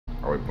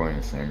Are we playing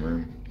the same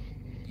room?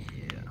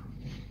 Yeah.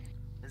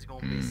 It's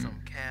gonna be some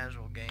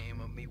casual game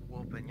of me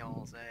whooping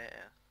y'all's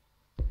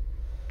ass.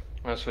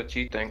 That's what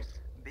you think.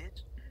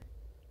 Bitch.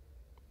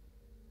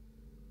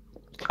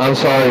 I'm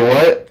sorry,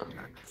 what?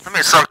 Let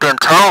me suck them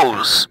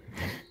toes.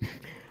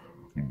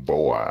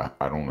 Boy,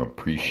 I don't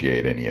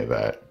appreciate any of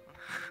that.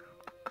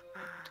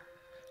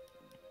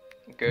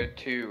 Go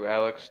 2,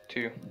 Alex,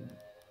 2.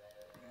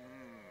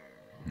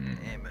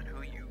 Ammon,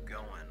 who you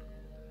going?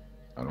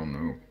 I don't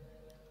know.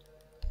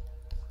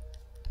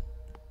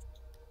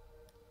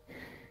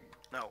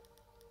 No.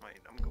 Wait,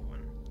 I'm going.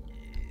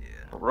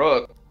 Yeah.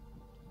 Rook.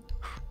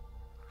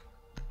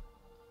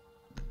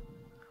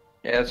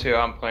 Yeah, that's who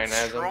I'm playing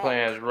as. I'm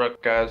playing as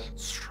Rook, guys.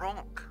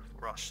 Strong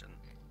Russian.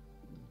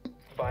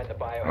 Find the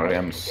biohazard I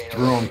am container.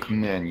 strong,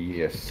 man,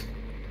 yes.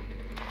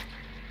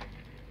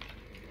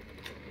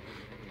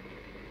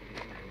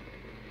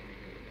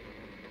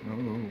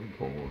 Oh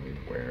boy,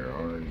 where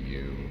are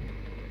you?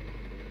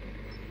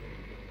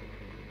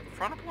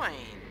 Front of plane.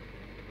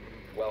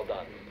 Well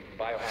done.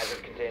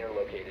 Biohazard container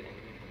located.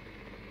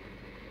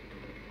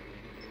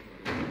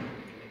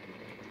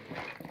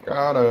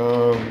 Got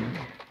him!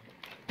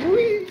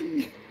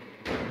 Whee!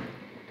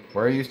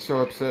 Why are you so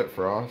upset,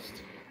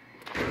 Frost?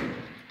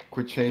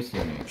 Quit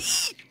chasing me.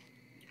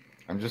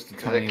 I'm just a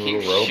Because I tiny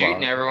keep little shooting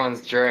robot.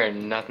 everyone's drone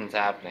and nothing's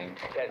happening.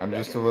 10 I'm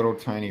just a seconds. little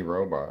tiny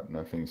robot,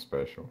 nothing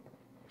special.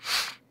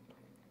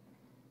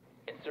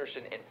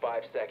 Insertion in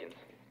 5 seconds.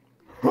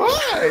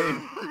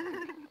 Why?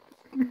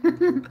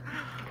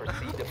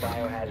 Proceed to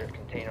biohazard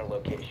container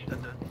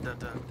location.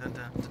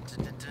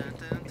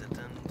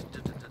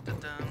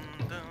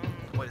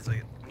 Wait a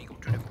second.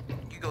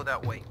 You go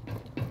that way.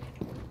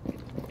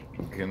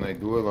 Can I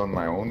do it on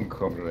my own,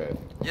 comrade?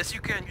 Yes,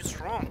 you can. You're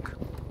strong.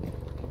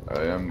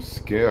 I am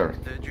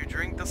scared. Did you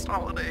drink this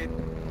holiday?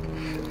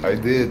 I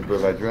did,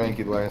 but I drank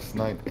it last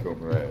night,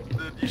 comrade.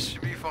 Then you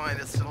should be fine.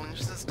 It's still in your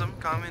system.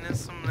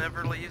 Communism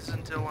never leaves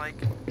until like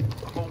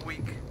a whole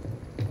week.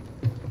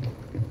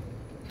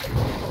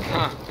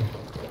 Huh.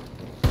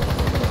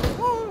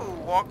 Woo!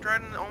 Walked right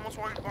in. Almost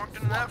walked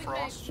into that,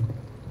 Frost.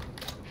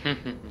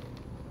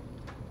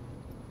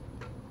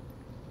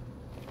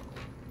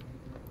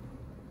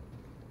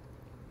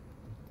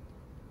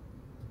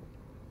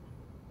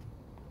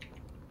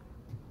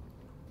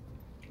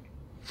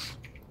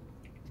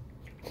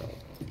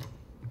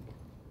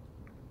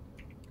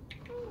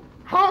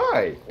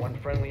 Hi! One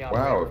friendly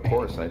operator Wow, of remaining.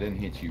 course, I didn't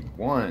hit you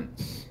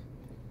once.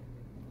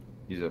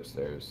 He's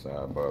upstairs,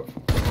 above.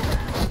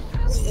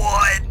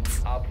 What?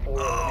 Op 4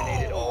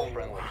 eliminated all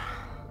friendly.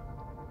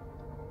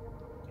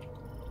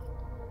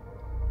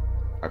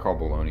 I call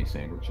bologna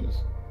sandwiches.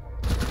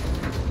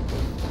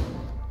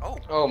 Oh,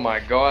 Oh my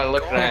god,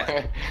 look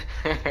at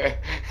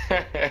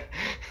that.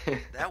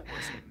 that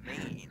was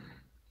mean.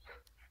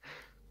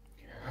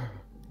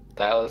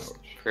 That was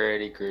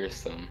pretty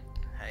gruesome.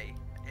 Hey,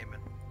 Ammon,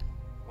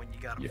 when you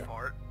gotta Yeah.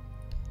 fart,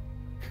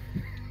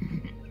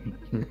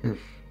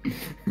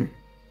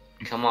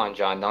 Come on,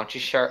 John, don't you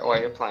shirt while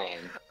you're playing.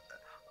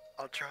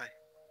 I'll try.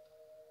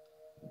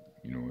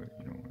 You know what?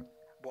 You know what?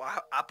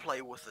 Well, I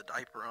play with the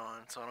diaper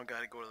on, so I don't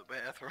gotta go to the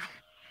bathroom.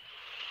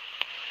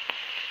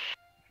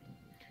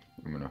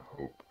 I'm gonna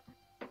hope.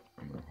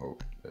 I'm gonna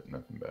hope that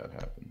nothing bad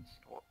happens.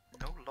 Well,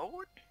 no,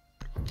 Lord?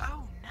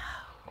 Oh,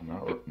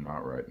 no.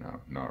 Not right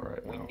now. Not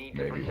right We now. need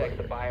to Maybe protect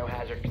the later.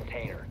 biohazard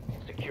container.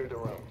 Secure the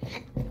room.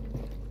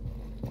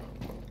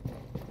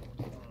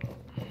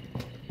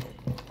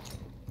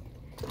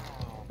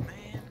 Oh,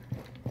 man.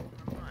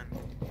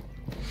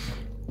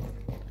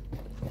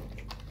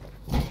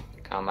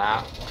 Come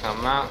on.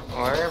 Come out,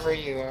 wherever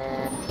you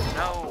are.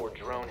 No. Or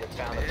drone has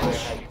found the Bitch.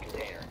 biohazard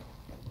container.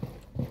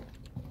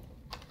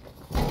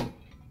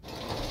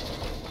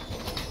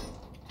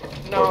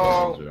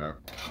 No. It out.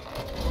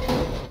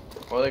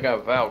 Well, they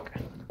got Valk.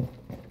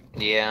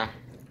 Yeah,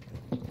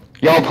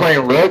 Y'all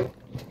playing Rook?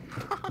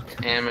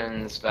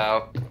 Ammon's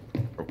Valk.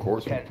 Of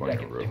course we're 10 playing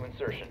a seconds rook. to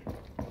insertion.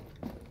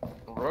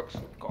 Rook's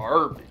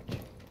garbage.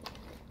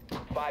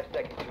 5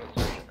 seconds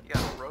to insertion. You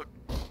got a road.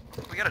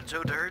 We got a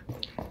Joe Dirt.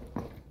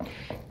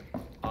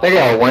 They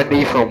got a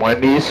Wendy from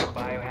Wendy's.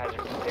 Biohazard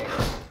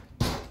container.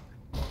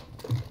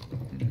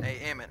 Hey,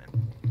 Ammon,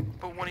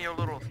 put one of your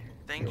little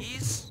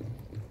thingies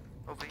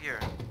over here.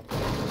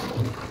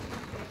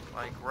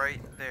 Like right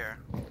there.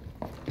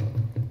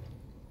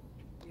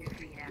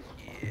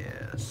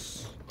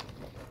 Yes.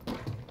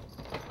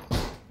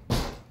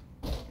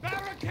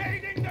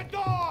 Barricading the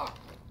door!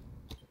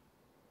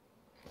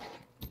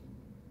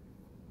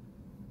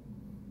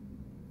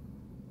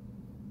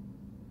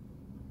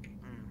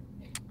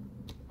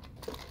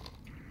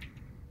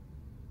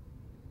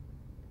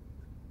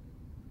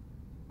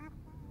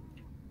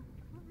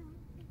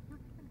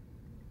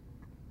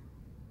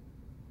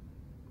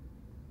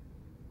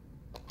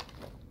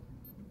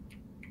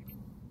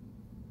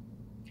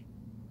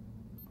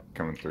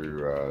 Coming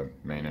through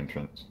main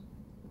entrance.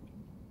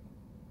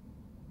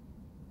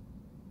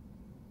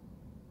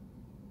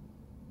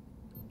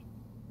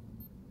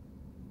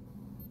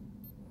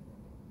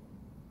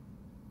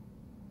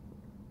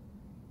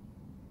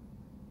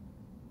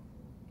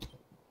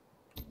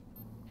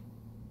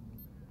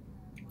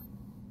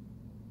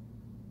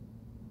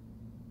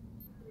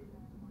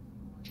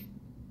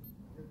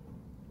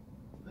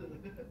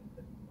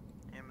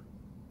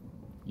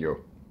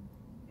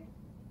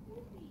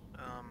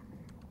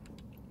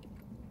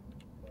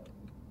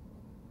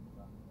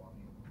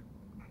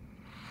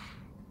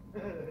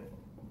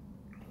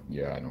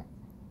 Yeah, I know.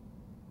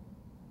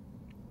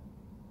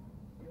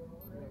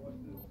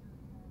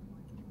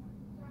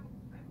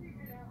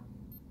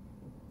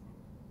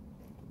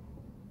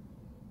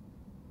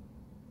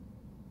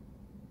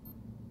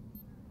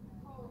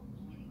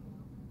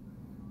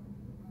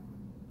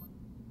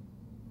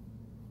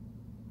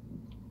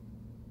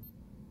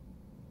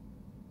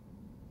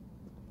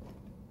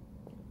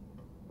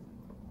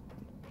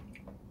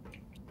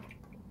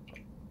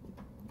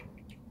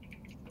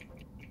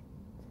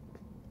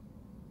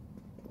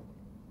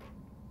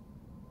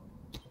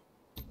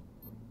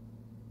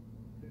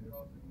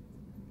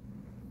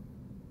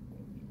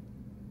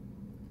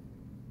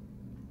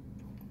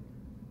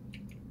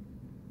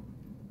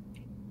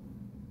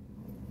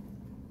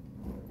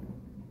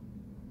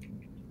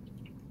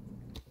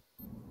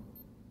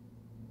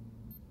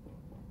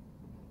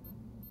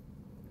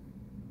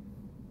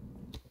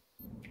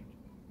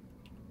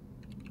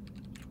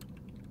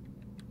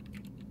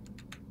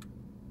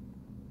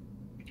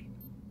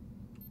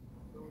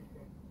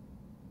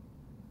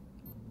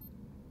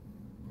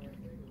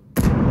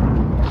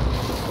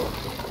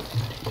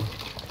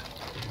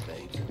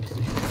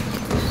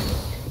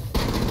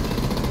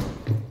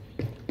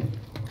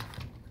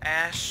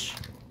 Ash.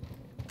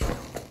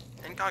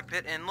 In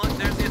cockpit, and look,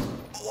 there's the.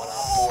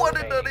 Oh,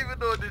 I did not even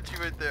know it did you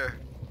right there.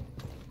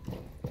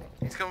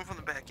 He's coming from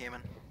the back,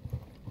 Ammon.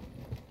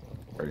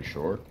 Are you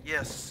sure?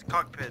 Yes,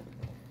 cockpit.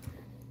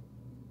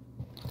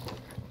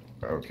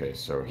 Okay,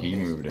 so he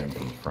moved in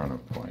from front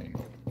of plane.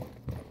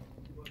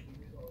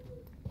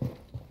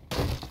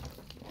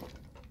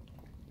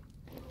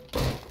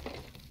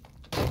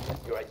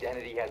 Your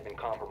identity has been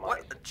compromised.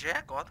 What? A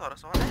jack? Oh, I thought I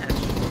saw an Ash.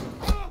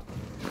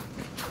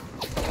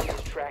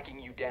 He's tracking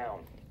you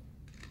down.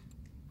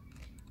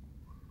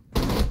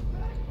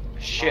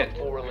 Shit. Op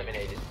 4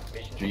 eliminated.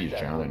 Mission Jeez,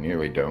 successful. John, I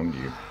nearly domed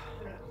you.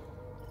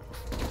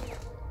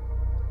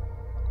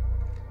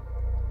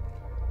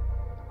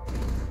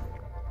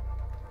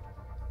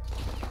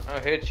 I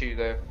hit you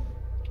though.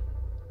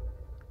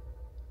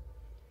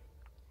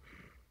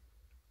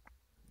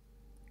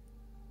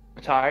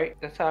 That's alright.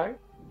 That's alright.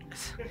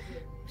 It's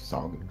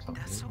all good. It's all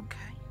That's good. okay.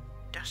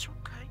 That's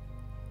okay.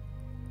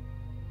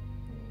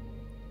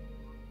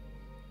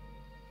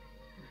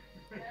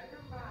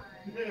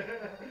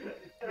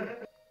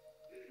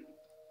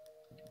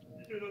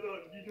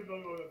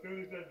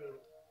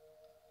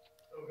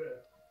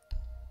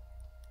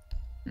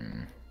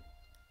 Hmm.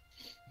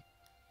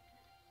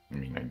 I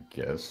mean, I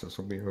guess this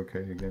will be okay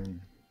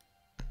again.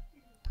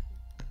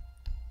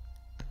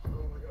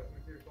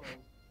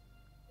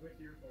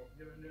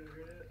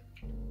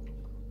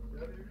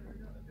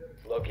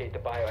 Locate the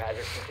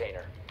biohazard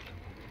container.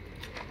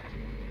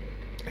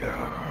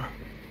 Yeah.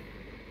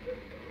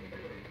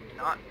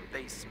 Not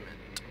basement.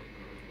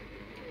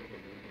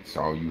 That's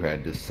all you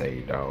had to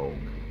say, dog.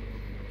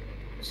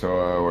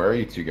 So, where are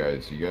you two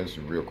guys? You guys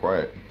are real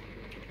quiet.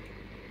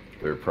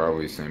 They're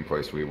probably the same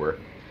place we were.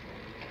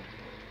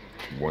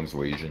 One's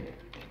Legion. Yeah,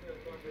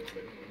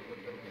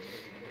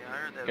 I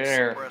heard that Get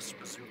here. was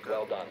suppressed bazooka.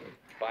 Well done.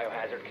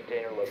 Biohazard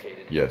container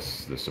located.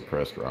 Yes, the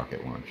suppressed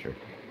rocket launcher.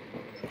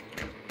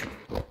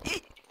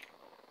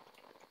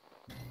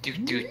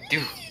 Do.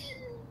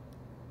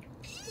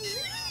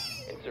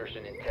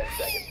 Insertion in 10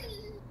 seconds.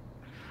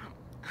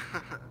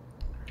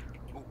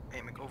 Oh,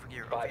 Ammon, over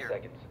here, over 5 here.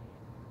 seconds.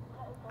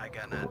 I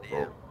got an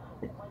idea.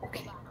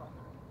 Okay.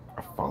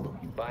 I follow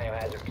you.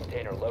 Biohazard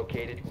container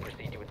located.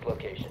 Proceed to its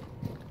location.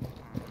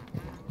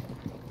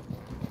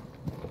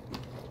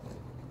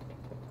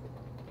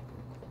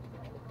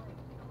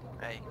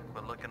 Hey,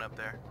 but looking up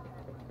there.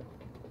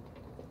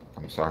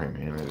 I'm sorry,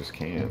 man. I just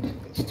can't.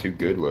 It's too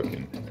good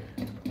looking.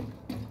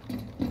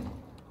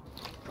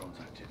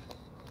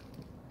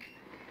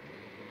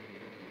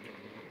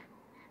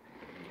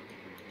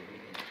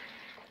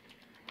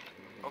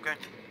 Okay.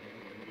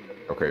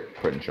 Okay,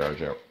 putting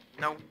charge out.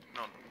 No.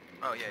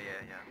 Oh, yeah.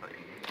 But...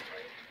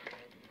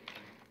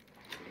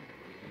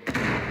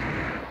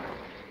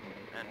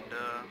 And,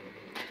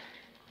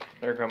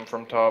 They're coming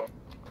from top.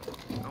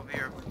 over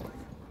here.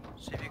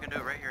 See if you can do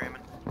it right here,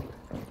 Ammon.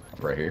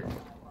 Right here.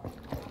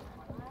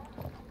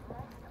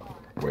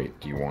 Wait,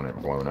 do you want it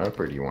blown up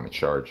or do you want to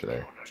charge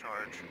there?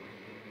 Charge.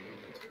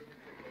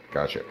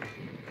 Gotcha.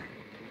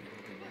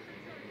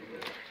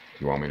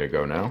 You want me to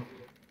go now?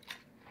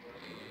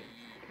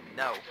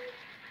 No.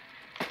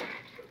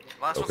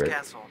 Last one's Okay.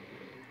 castle.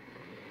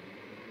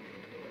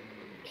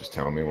 Just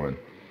tell me when.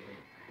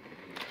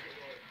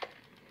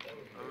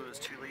 Oh, there's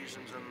 2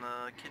 legions in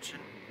the kitchen.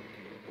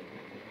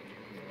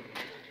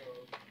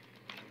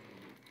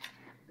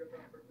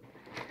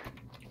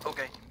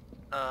 Okay.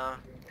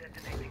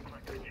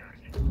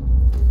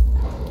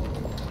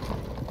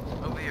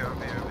 Over here.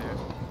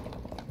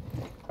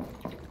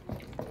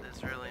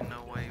 There's really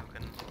no way you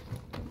can.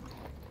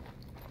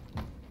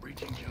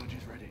 Breaching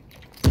charges ready.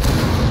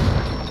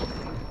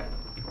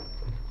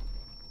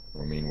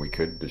 I mean, we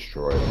could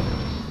destroy it.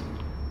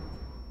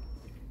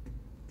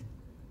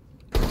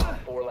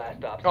 4 last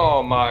stops.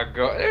 Oh my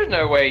god. There's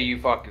no way you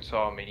fucking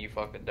saw me, you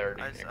fucking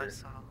dirty I nigger.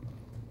 saw.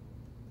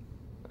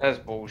 That's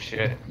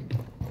bullshit.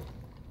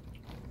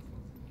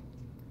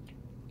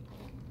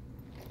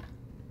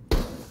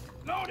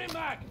 Loading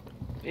back.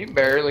 You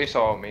barely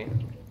saw me.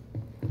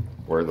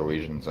 Where are the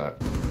legions at?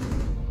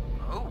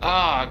 Oh.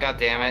 Ah, god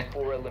damn it.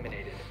 4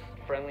 eliminated.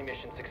 Friendly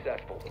mission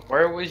successful.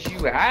 Where was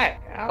you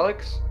at,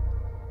 Alex?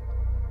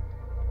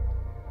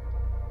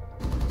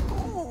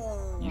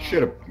 Ooh. You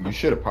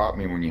should have popped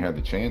me when you had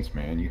the chance,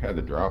 man. You had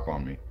the drop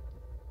on me.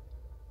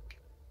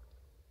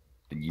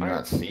 Did you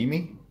not see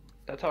me?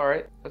 That's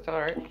alright. That's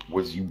alright.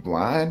 Was you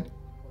blind?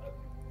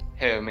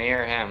 Who, me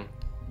or him?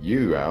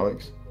 You,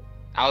 Alex.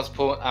 I was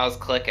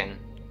clicking.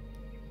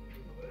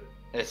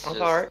 It's That's just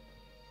alright.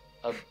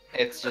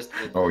 It's just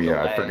the Oh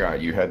yeah, I delay.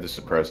 forgot. You had the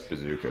suppressed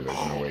bazooka.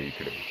 There's no way you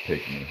could have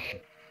picked me.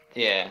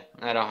 Yeah,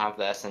 I don't have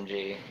the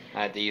SMG.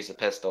 I had to use a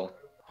pistol.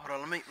 Hold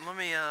on, let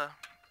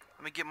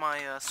me get my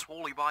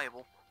Swoley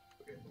Bible.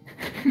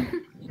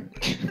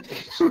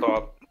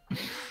 Stop.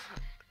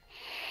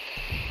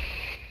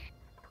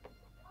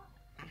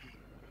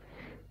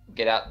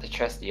 Get out the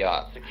trusty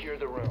yacht. Secure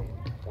the room.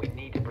 We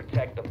need to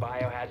protect the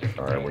biohazard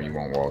All right, where you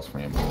want walls,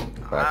 fam?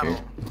 Back here.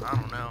 I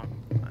don't know.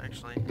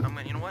 Actually, I'm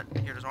gonna. You know what?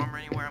 Here, there's armor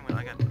anywhere.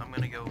 I'm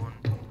gonna go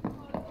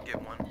and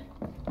get one.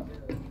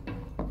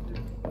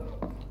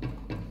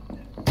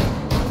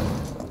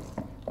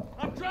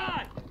 I'm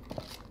dry.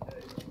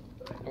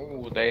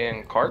 Ooh, they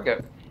in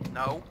cargo.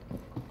 No.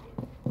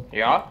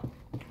 Yeah?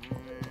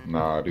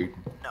 Nah, dude.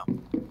 No.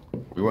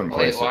 We wouldn't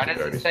play Wait, such why a does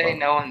dirty it say spot.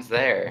 no one's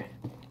there?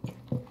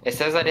 It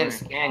says I didn't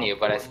scan you,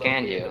 but I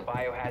scanned The you.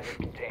 biohazard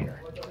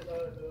container.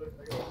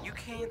 You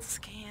can't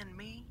scan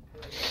me.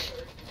 10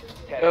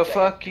 The seconds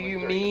fuck to you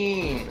insertion.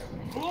 mean?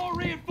 Floor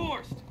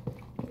reinforced.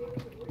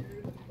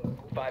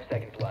 5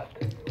 seconds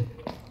left.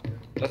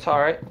 That's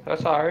alright.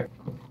 That's alright.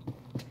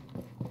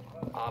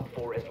 Op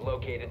 4 has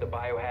located the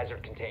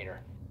biohazard container.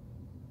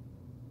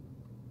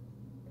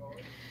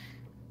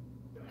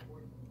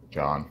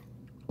 John,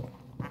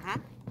 Mm-hmm.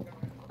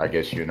 I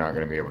guess you're not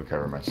gonna be able to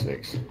cover my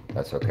 6.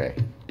 That's okay.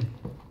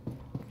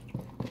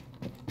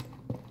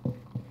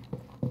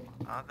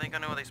 I think I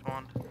know where they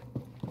spawned.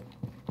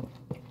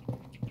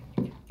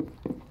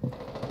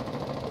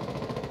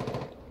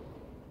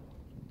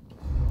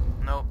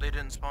 Nope, they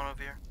didn't spawn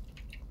over here.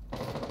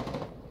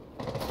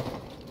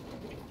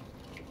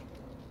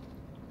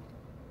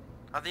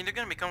 I think they're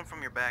gonna be coming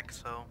from your back,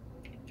 so.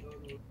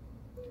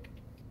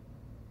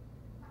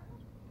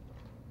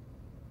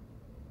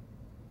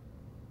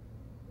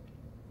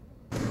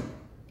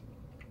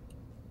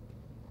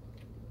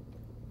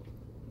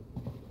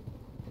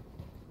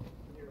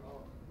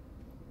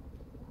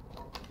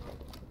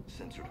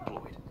 Sensor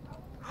deployed.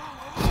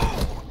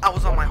 I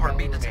was on my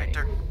heartbeat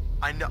detector.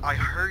 I know. I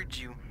heard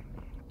you.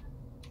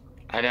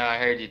 I know, I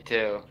heard you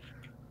too.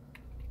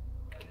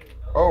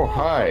 Oh,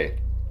 hi.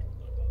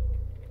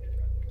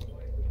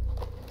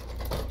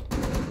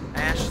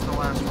 Ash is the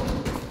last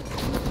one.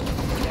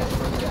 That's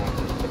further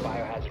access to the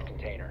biohazard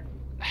container.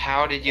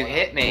 How did you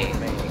hit me?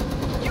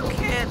 You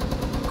can't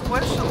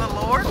question the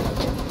Lord.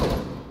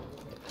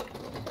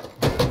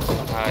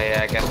 Oh yeah,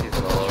 I guess he's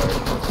the Lord.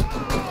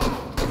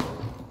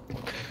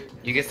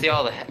 You can see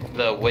all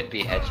the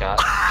would-be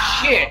headshots.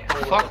 Shit!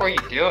 The fuck were you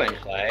doing,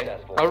 Clay?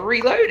 Successful. I'm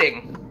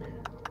reloading.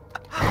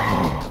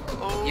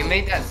 Oh, You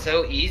made that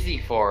so easy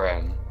for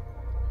him.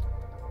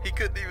 he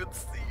couldn't even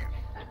see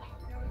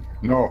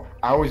you. No,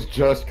 I was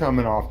just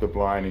coming off the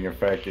blinding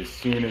effect. As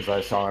soon as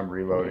I saw him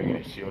reloading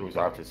and his shield was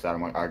off to the side,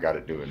 I'm like, I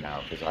gotta do it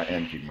now because I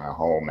emptied my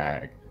whole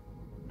mag.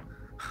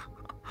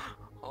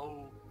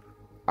 Oh.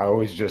 I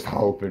was just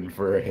hoping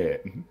for a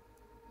hit.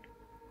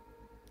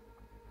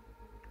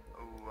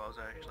 Oh, I was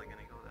actually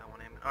gonna go that one.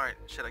 All right,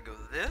 should I go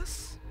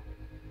this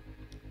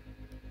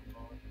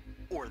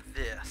or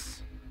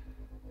this?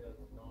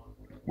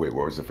 Wait,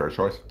 what was the first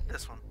choice?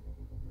 This one.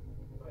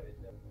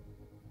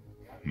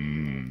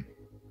 Hmm.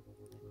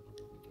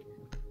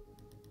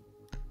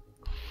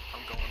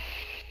 I'm going.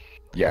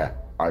 Yeah,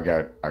 I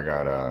got,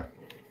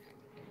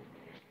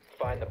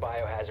 Find the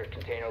biohazard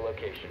container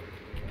location.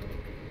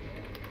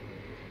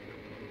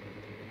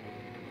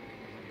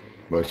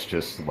 let's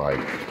just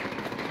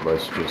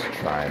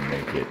try and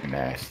make it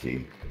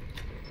nasty.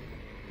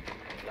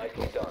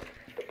 Nicely done.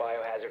 The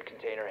biohazard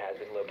container has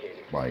been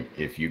located. Like,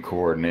 if you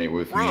coordinate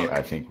with me, Rook.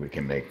 I think we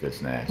can make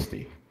this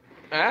nasty.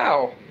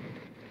 Ow.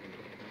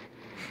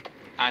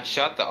 I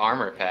shot the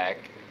armor pack.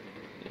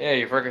 Yeah,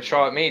 you freaking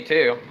shot at me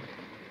too.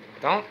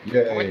 Don't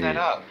Yay. point that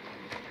up.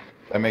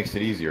 That makes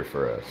it easier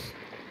for us.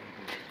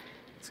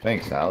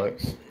 Thanks,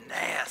 Alex.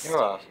 Nasty. You're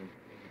welcome.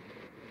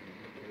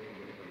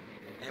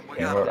 And we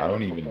You know got. what? I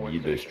don't even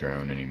need this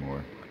drone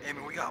anymore.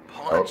 And we got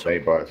Oh, punch. they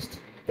bust.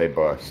 They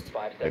bust.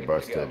 5 They seconds to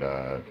busted,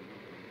 go.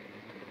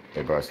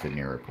 they busted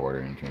near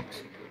reporter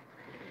entrance.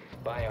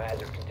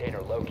 Biohazard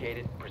container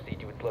located. Proceed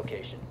to its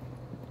location.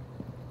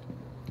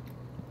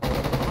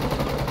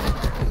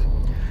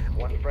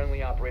 One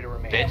friendly operator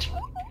remains. Bitch.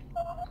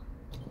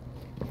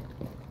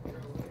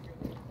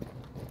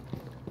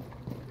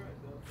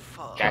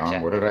 Fuck. Gotcha.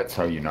 John, what did I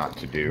tell you not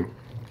to do?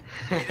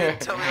 You didn't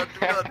tell me how to do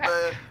that,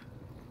 man.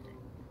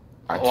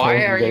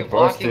 Why are you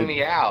blocking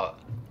me out?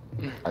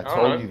 I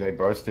told you they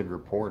busted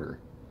reporter.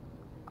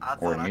 I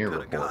Or thought I near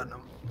could have gotten reporter.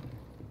 him,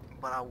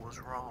 but I was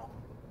wrong.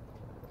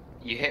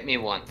 You hit me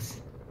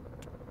once.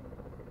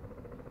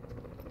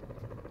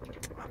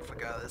 I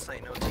forgot this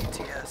ain't no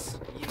TTS.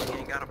 You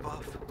ain't got a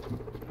buff.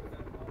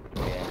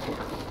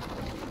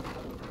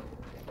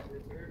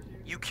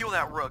 You kill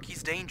that rook.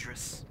 He's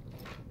dangerous.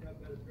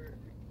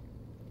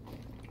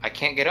 I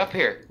can't get up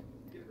here.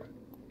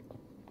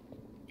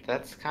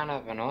 That's kind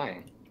of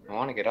annoying. I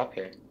want to get up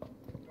here.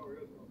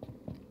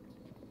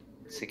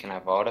 See, can I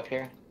vault up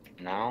here?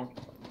 No.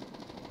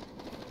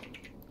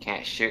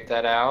 Can't shoot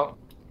that out.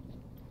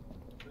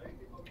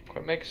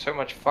 Quit making so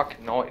much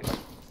fucking noise.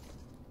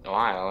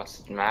 Why? What's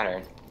the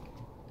matter?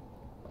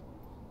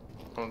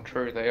 I'm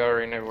true, they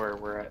already know where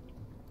we're at.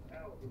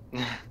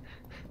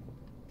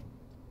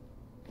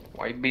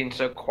 Why you being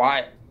so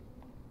quiet?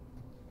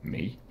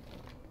 Me?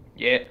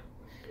 Yeah.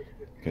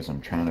 Because I'm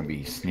trying to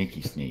be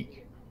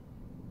sneak.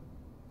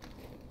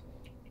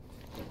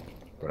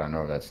 But I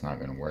know that's not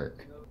gonna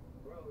work.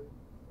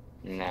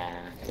 Nah.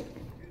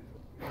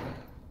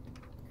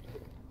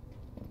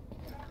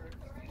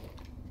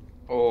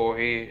 Oh,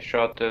 he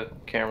shot the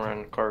camera in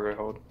the cargo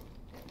hold.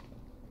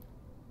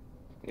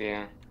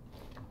 Yeah.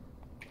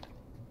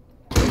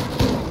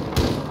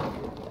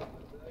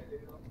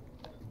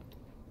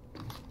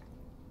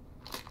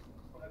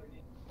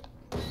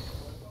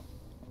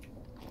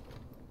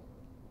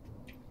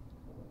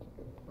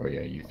 Oh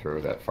yeah, you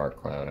throw that fart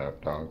cloud out,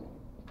 dog.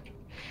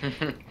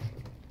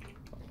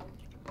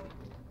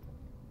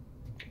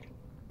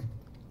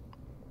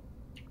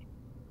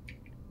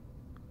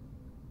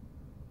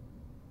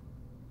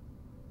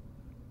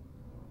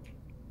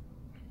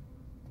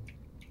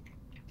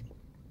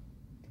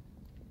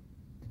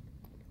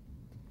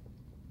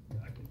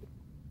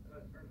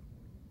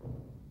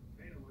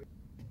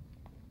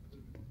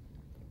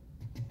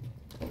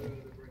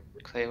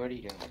 Clay, what are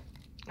you doing?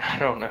 I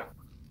don't know.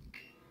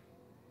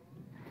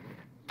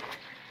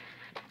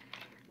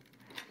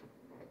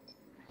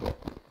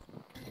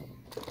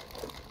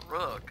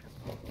 Rook.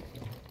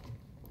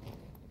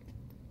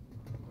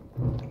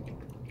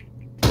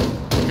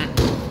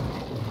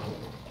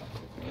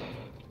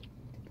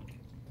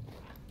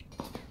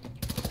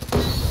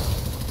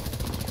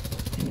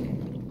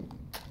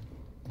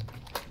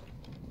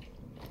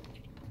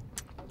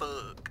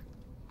 Fuck.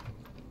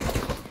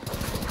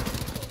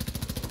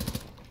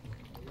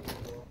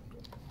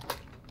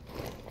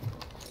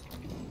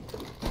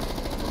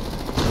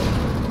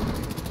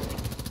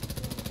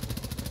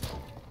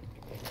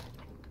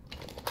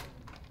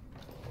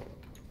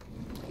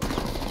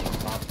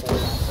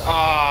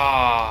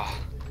 Ah!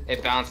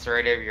 It bounced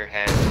right over your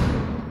head.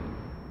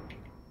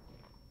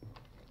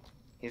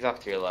 He's off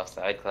to your left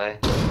side, Clay.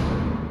 Damn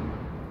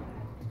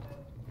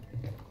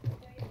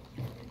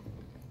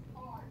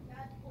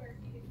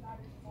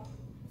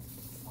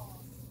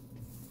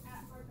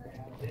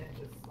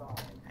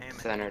it.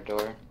 Center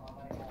door.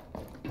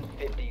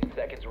 15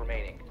 seconds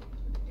remaining.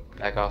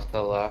 Back off to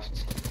the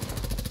left.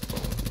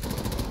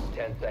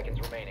 10 seconds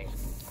remaining.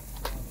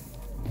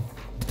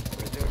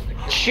 Resume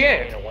securing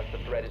Shit! container once the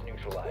threat is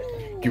neutralized.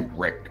 Get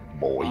wrecked,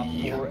 boy.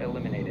 Op 4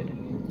 eliminated.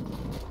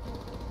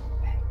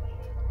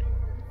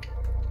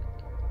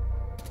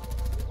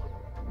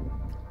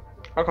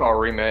 I call a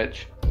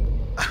rematch.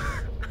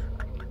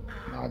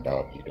 Nah,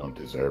 dog, you don't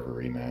deserve a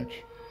rematch.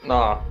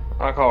 Nah,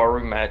 I call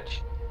a rematch.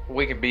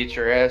 We can beat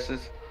your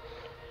asses.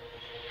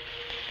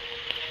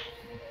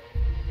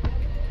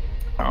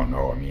 I don't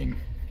know, I mean,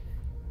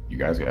 you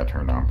guys got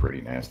turned on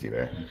pretty nasty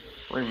there.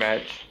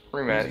 Rematch.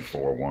 Rematch.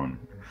 4-1.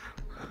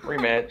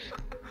 Rematch.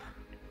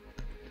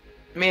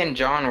 Me and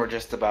John were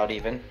just about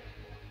even.